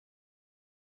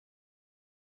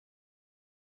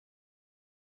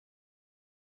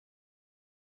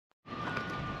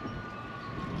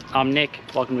I'm Nick.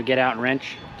 Welcome to Get Out and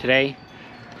Wrench. Today,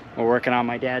 we're working on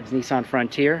my dad's Nissan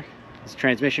Frontier. His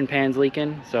transmission pan's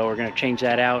leaking, so we're going to change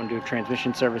that out and do a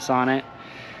transmission service on it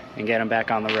and get him back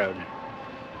on the road.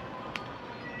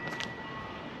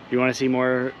 If you want to see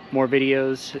more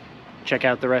videos, check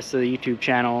out the rest of the YouTube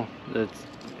channel. That's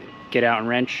Get Out and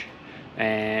Wrench.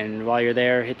 And while you're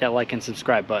there, hit that like and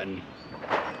subscribe button.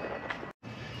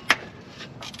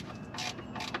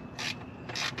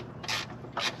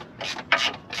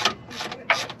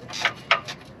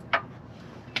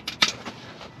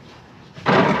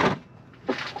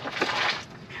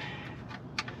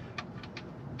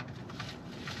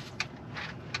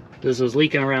 This was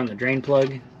leaking around the drain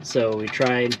plug, so we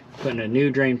tried putting a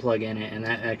new drain plug in it, and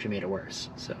that actually made it worse.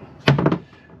 So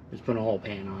just putting a whole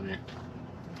pan on it.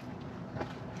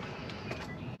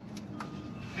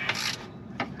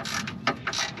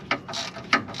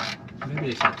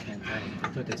 Maybe they said 10. I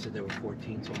thought they said there were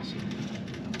 14s also.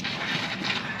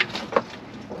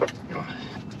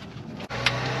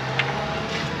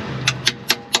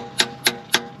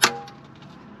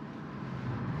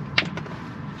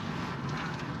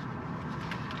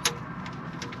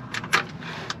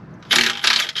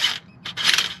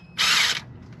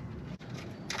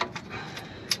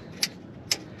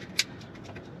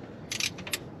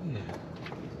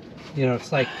 You know,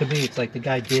 it's like, to me, it's like the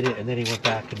guy did it and then he went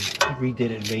back and redid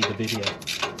it and made the video.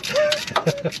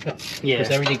 Yeah.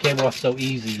 Because everything came off so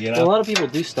easy, you know? Well, a lot of people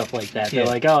do stuff like that. They're Yeah.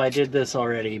 like, oh, I did this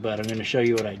already, but I'm going to show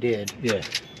you what I did. Yeah.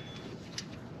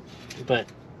 But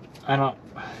I don't,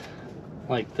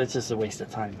 like, that's just a waste of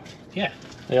time. Yeah.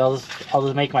 Like, I'll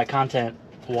just make my content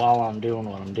while I'm doing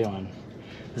what I'm doing.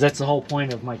 'Cause that's the whole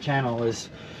point of my channel is,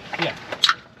 Yeah.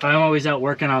 I'm always out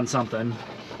working on something.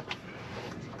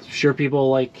 Sure, people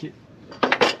like,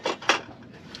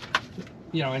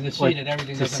 You know, and to see like, that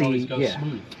everything to doesn't always go yeah.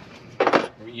 smooth.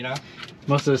 You know?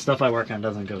 Most of the stuff I work on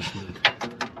doesn't go smooth.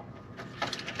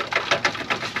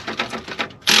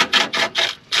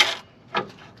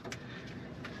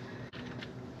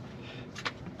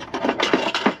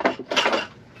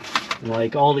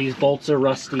 Like, all these bolts are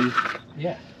rusty,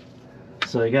 Yeah.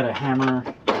 so you gotta hammer.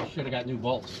 Should have got new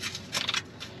bolts.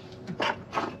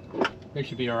 They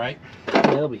should be alright. Yeah,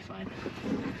 they'll be fine.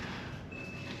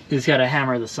 You just gotta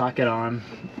hammer the socket on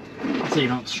so you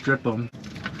don't strip them.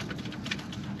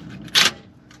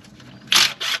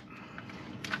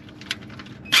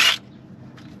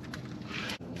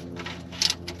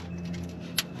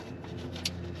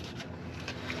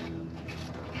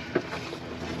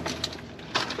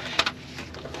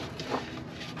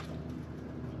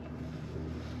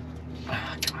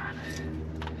 Ah, come on.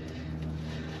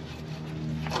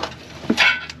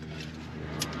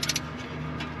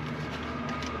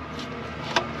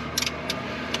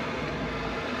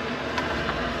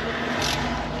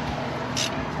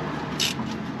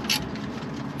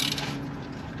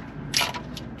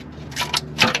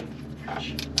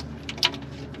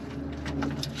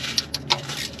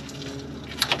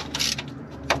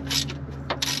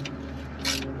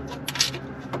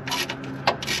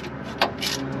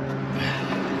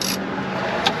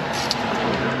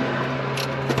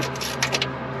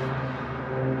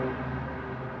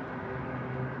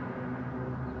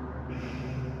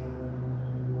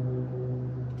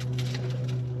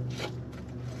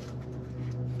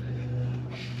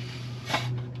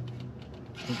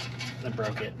 I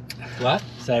broke it. What?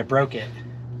 So I broke it.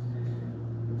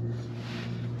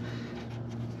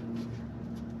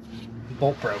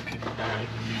 Bolt broke. Alright.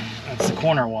 That's the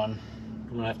corner one.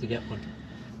 I'm gonna have to get one.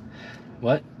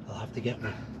 What? I'll have to get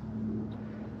one.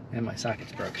 And my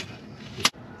socket's broken.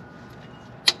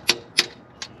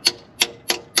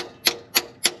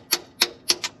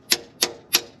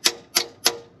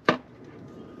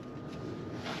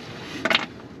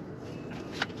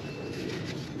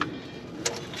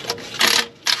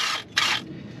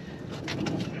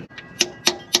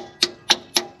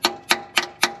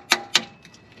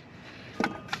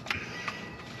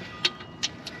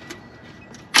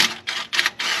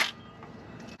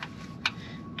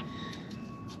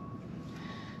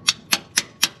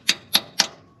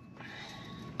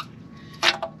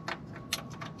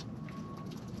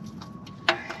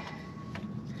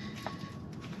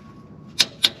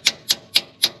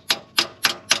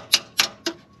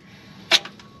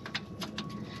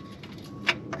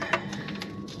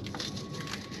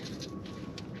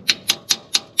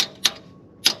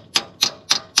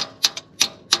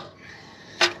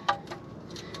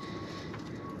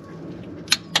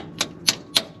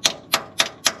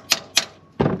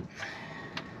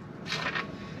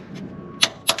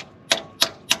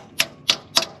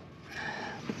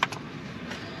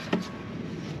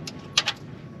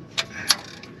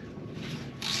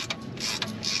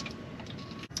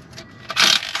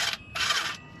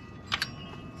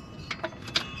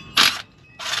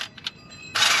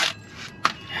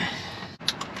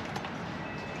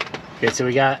 Okay, so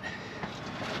we got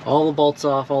all the bolts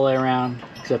off all the way around,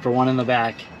 except for one in the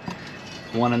back,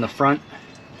 one in the front.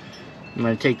 I'm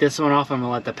going to take this one off. I'm going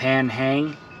to let the pan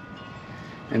hang,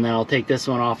 and then I'll take this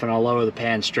one off and I'll lower the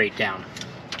pan straight down.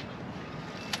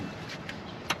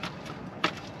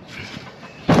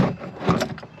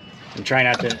 And try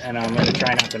not to, and I'm going to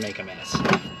try not to make a mess.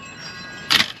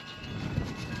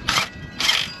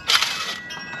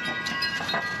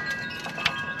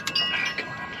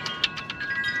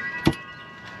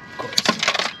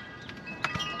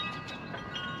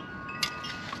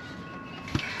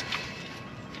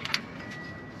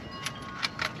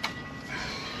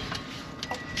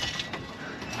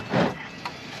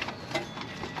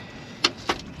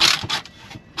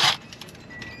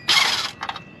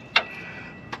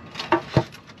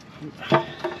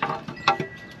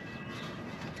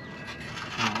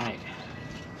 Alright,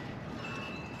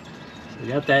 we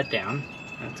got that down.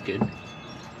 That's good.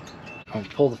 I'll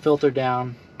pull the filter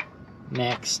down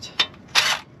next.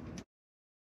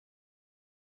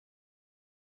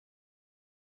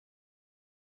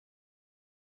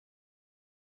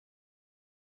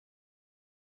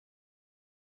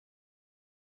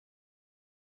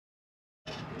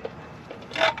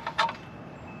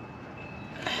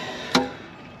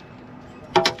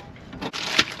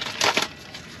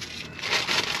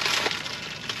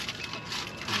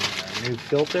 New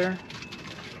filter.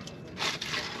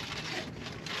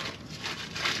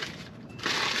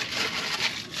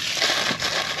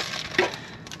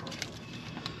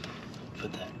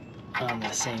 Put that on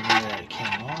the same way that it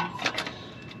came off.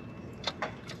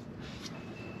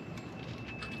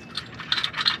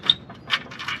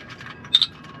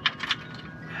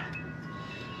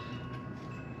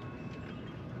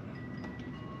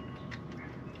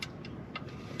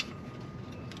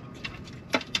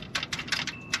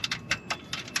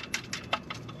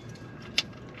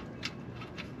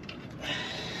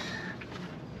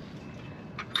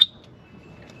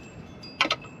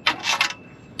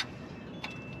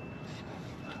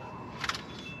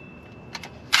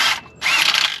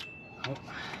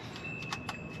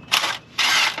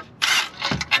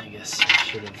 I guess I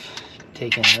should have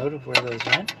taken note of where those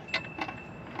went.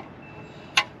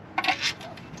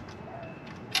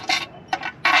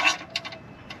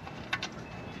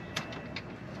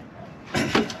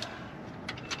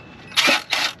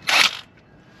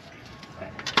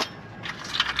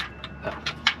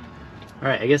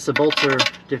 Alright, I guess the bolts are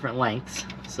different lengths,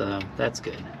 so that's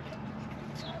good.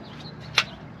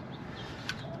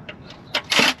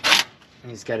 You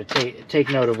just got to take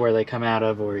note of where they come out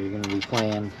of, or you're going to be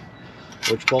playing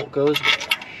which bolt goes where.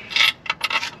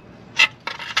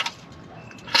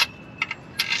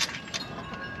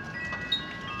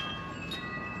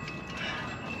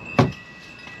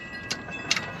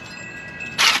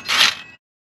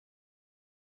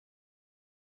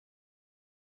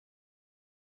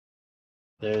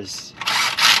 There's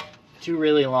two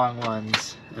really long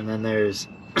ones, and then there's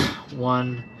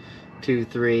 1, 2,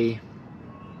 3,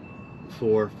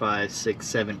 4, 5, 6,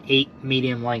 7, 8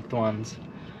 medium length ones.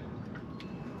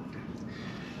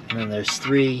 And then there's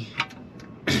 3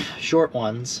 short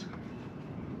ones.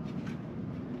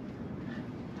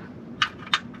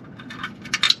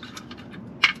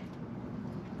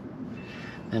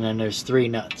 And then there's 3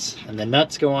 nuts. And the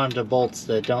nuts go onto bolts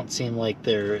that don't seem like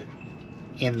they're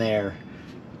in there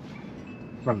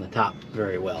from the top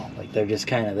very well. Like they're just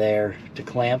kind of there to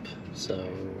clamp. So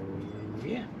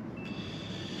yeah.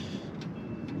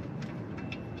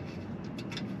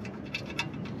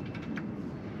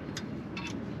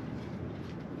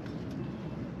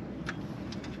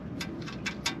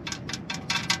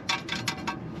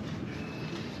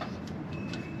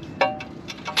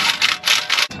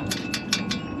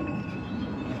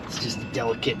 It's just a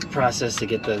delicate process to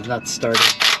get the nuts started.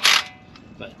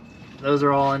 But those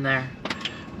are all in there.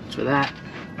 For that,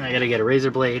 I gotta get a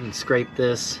razor blade and scrape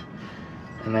this,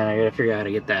 and then I gotta figure out how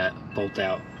to get that bolt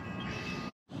out.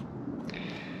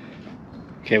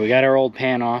 Okay, we got our old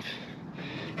pan off.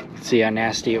 See how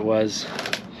nasty it was.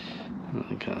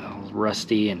 Like all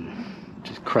rusty and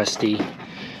just crusty.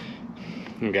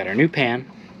 We got our new pan.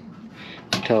 You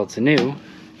can tell it's a new,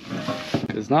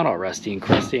 because it's not all rusty and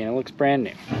crusty, and it looks brand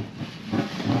new.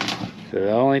 So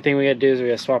the only thing we gotta do is we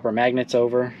gotta swap our magnets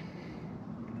over.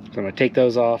 So I'm going to take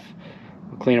those off,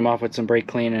 I'll clean them off with some brake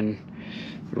clean and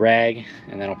rag,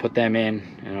 and then I'll put them in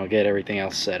and I'll get everything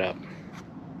else set up.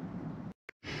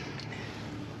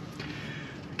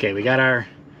 Okay, we got our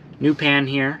new pan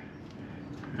here.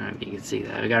 You can see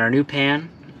that. We got our new pan,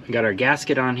 we got our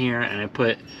gasket on here, and I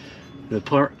put the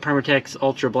Permatex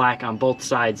Ultra Black on both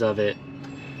sides of it.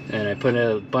 And I put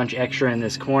a bunch extra in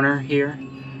this corner here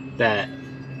that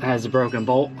has a broken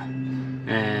bolt,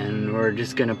 and we're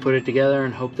just gonna put it together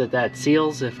and hope that that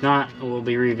seals. If not, we'll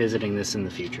be revisiting this in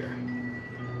the future.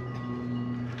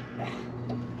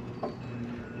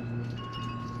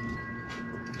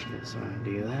 Just want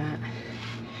to do that.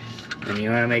 And you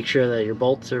want to make sure that your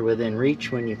bolts are within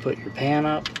reach when you put your pan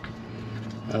up.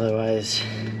 Otherwise,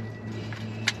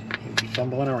 you'll be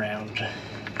fumbling around.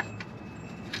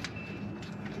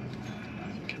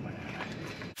 Come on.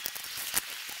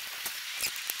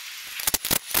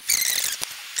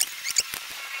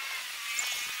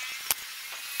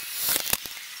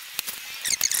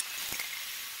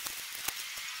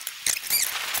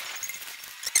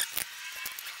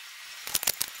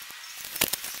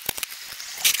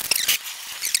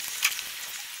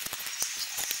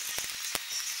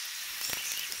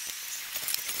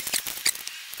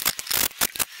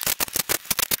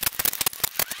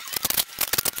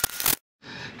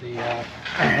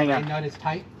 The drain nut is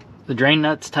tight? The drain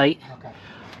nut's tight. Okay.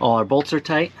 All our bolts are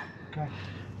tight. Okay.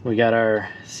 We got our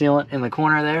sealant in the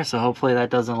corner there, so hopefully that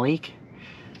doesn't leak.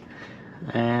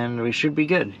 And we should be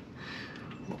good.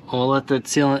 We'll let the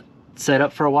sealant set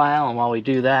up for a while, and while we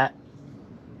do that,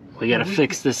 we gotta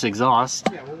fix this exhaust.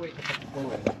 Yeah, we'll wait to put the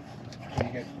fluid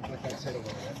in. Let that sit a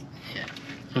little bit. Yeah,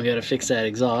 we gotta fix that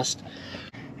exhaust.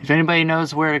 If anybody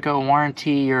knows where to go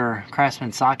warranty your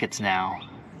Craftsman sockets now,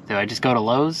 do I just go to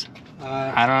Lowe's?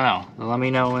 I don't know. Let me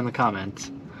know in the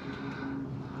comments.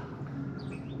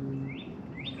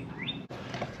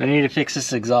 I need to fix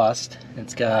this exhaust.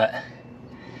 It's got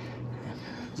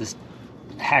this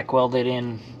hack welded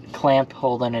in clamp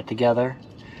holding it together,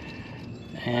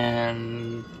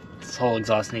 and this whole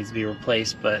exhaust needs to be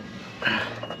replaced, but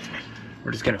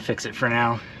we're just gonna fix it for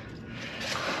now,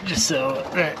 just so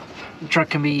that the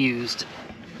truck can be used.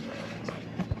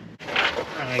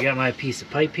 I got my piece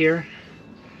of pipe here.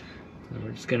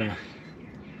 We're just gonna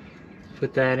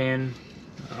put that in.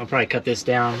 I'll probably cut this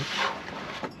down.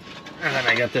 And then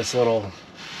I got this little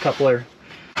coupler.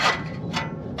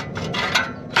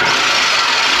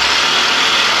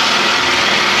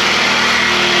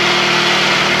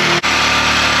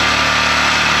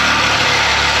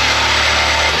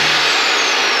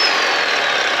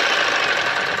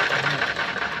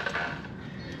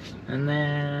 And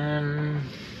then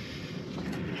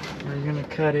we're gonna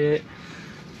cut it.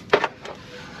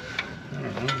 I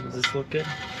don't know, does this look good?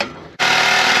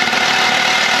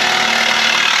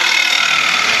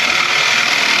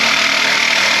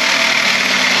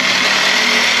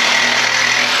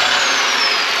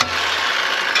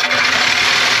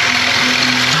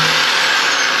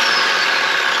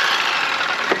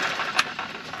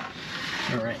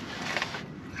 All right.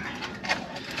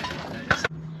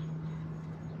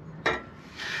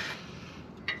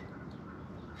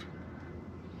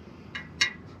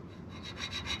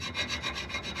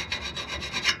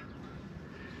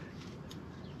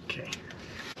 Okay.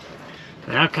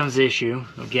 Now comes the issue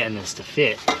of getting this to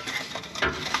fit.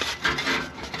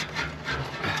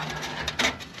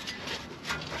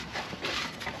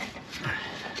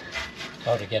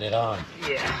 Oh, to get it on.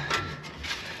 Yeah.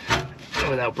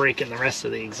 Without breaking the rest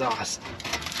of the exhaust.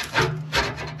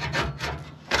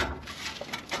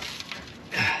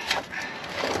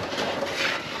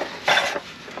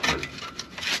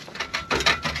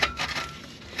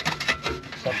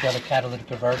 Is that the other catalytic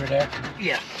converter there?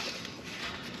 Yeah.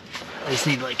 I just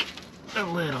need like a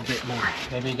little bit more.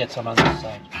 Maybe you get some on this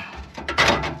side. There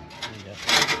you go.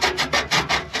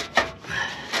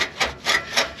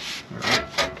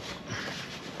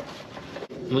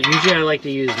 Well, usually I like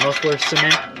to use muffler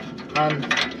cement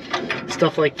on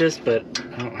stuff like this, but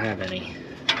I don't have any.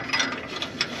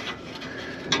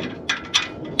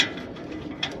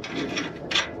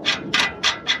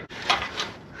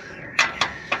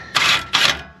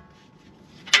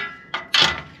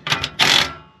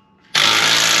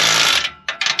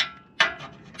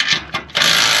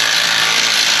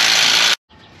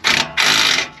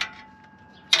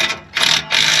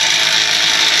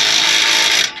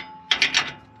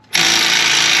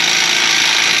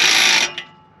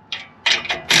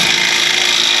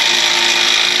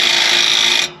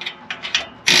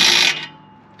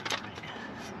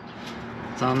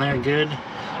 It's on there good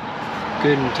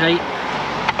and tight.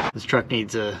 This truck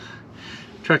needs a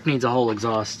whole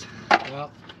exhaust,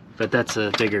 Well, but that's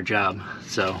a bigger job,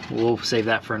 so we'll save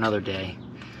that for another day.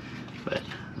 But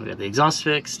we got the exhaust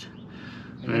fixed.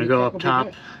 I'm gonna go up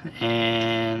top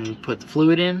and put the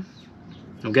fluid in.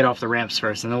 We'll get off the ramps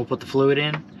first, and then we'll put the fluid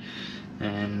in,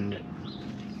 and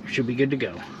we should be good to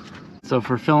go. So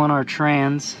for filling our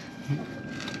trans,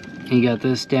 you got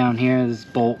this down here, this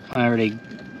bolt. I already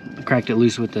cracked it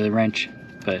loose with the wrench,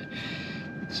 but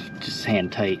it's just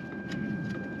hand tight.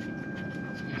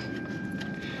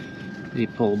 You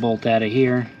pull the bolt out of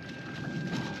here.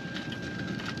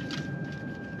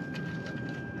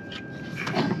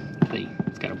 See,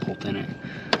 it's got a bolt in it.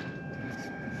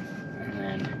 And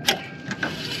then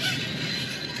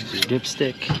your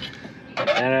dipstick. Get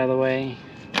that out of the way.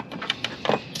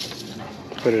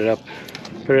 Put it up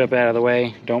out of the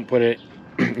way. Don't put it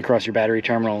across your battery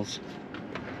terminals.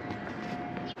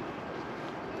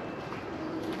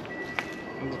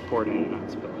 I'll just pour it in and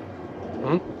not spill it.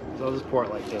 Hmm? So I'll just pour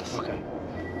it like this. Okay.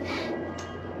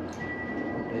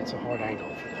 It's a hard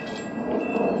angle for that.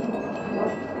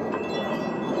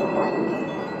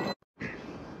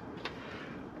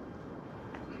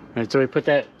 Alright, so we put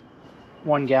that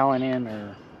 1 gallon in,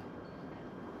 or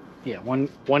yeah, one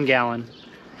gallon.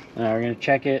 We're gonna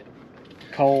check it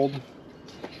cold.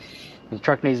 The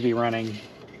truck needs to be running,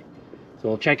 so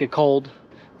we'll check it cold,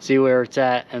 see where it's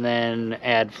at, and then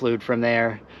add fluid from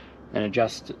there and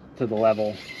adjust to the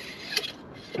level.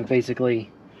 And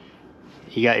basically,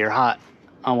 you got your hot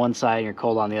on one side and your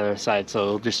cold on the other side,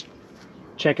 so just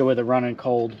check it with a running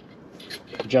cold,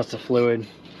 adjust the fluid,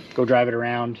 go drive it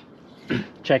around,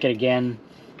 check it again,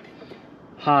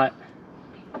 hot,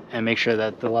 and make sure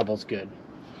that the level's good.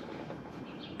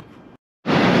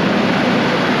 So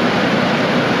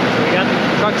we got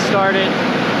the truck started.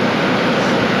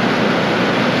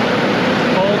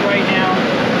 It's cold right now.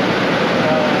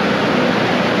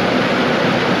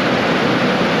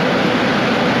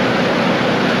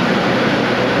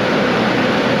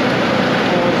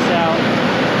 Pull this out.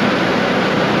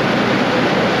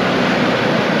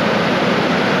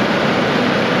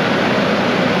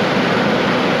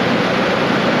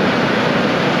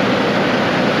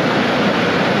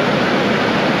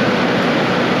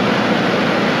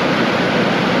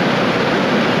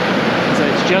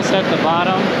 Just at the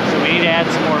bottom, so we need to add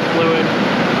some more fluid.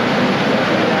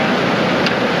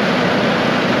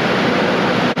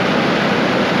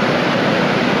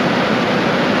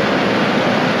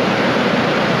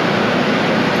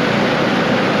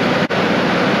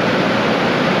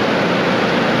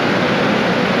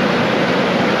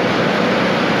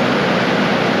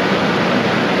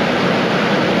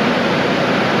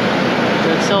 So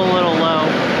it's still a little low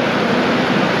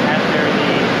after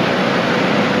the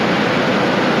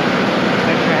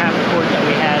that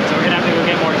we had, so we're gonna have to go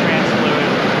get more trans fluid.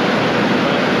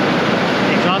 But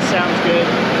the exhaust sounds good.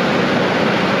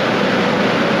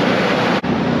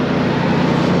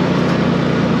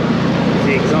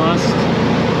 The exhaust,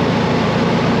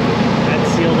 that's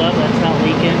sealed up, that's not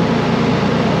leaking.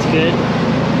 That's good.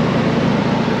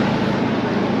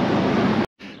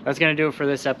 That's gonna do it for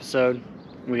this episode.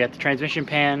 We got the transmission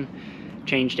pan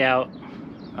changed out.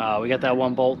 We got that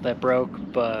one bolt that broke,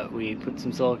 but we put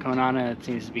some silicone on it. It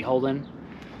seems to be holding.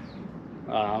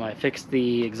 I fixed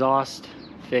the exhaust,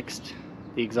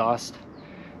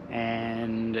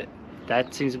 and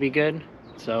that seems to be good.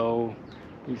 So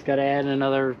we just got to add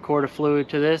another quart of fluid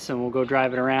to this, and we'll go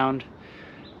drive it around.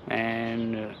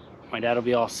 And my dad will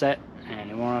be all set, and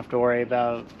he won't have to worry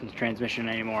about the transmission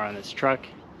anymore on this truck.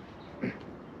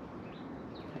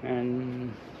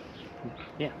 And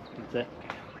yeah, that's it.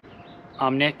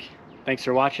 I'm Nick. Thanks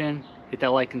for watching. Hit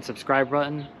that like and subscribe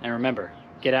button. And remember,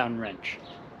 get out and wrench.